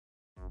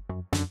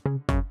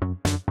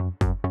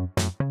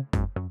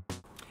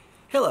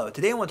Hello,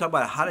 today I want to talk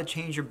about how to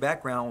change your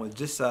background with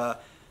just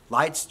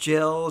lights,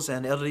 gels,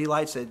 and LED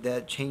lights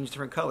that change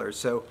different colors.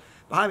 So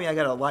behind me I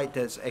got a light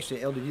that's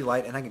actually an LED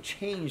light, and I can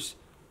change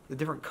the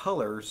different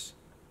colors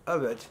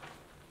of it.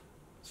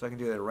 So I can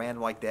do it at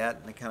random like that,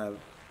 and it kind of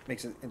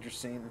makes it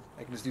interesting.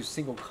 I can just do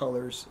single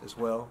colors as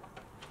well.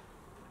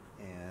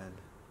 And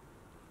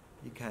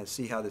you can kind of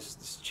see how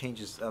this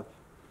changes up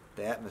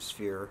the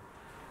atmosphere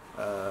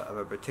of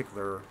a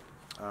particular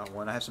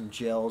one. I have some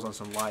gels on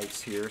some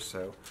lights here,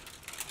 so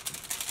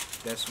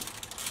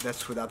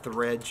that's without the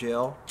red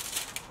gel.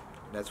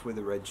 That's with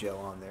the red gel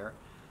on there.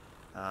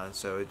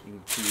 So you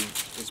can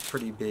see it's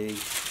pretty big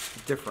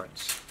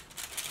difference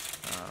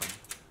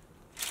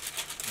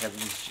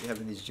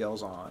having these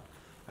gels on.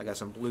 I got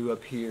some blue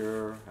up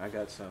here. I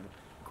got some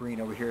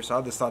green over here. So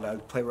I just thought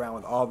I'd play around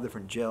with all the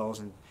different gels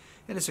and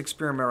just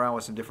experiment around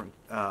with some different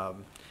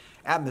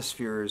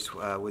atmospheres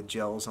with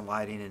gels and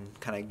lighting, and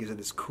kind of gives it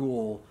this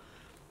cool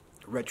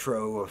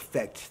retro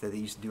effect that they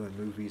used to do in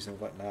movies and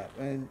whatnot,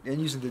 and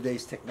using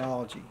today's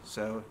technology.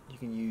 So you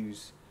can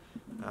use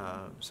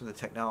some of the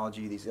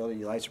technology. These LED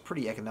lights are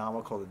pretty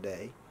economical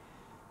today,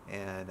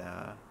 and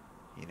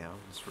you know,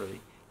 this really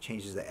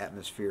changes the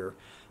atmosphere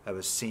of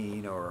a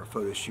scene or a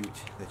photo shoot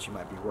that you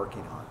might be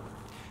working on.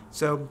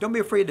 So don't be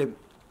afraid to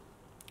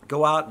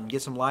go out and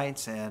get some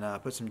lights and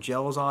put some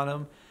gels on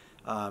them.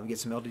 Get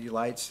some LED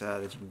lights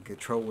that you can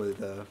control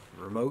with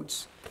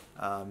remotes.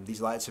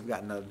 These lights have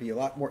gotten to be a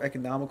lot more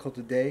economical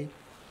today,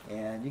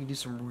 and you can do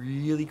some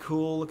really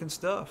cool looking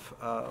stuff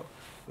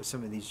with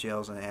some of these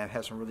gels and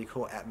have some really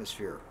cool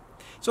atmosphere.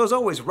 So as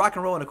always, rock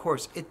and roll, and of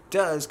course, it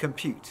does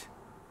compute.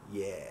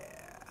 Yeah.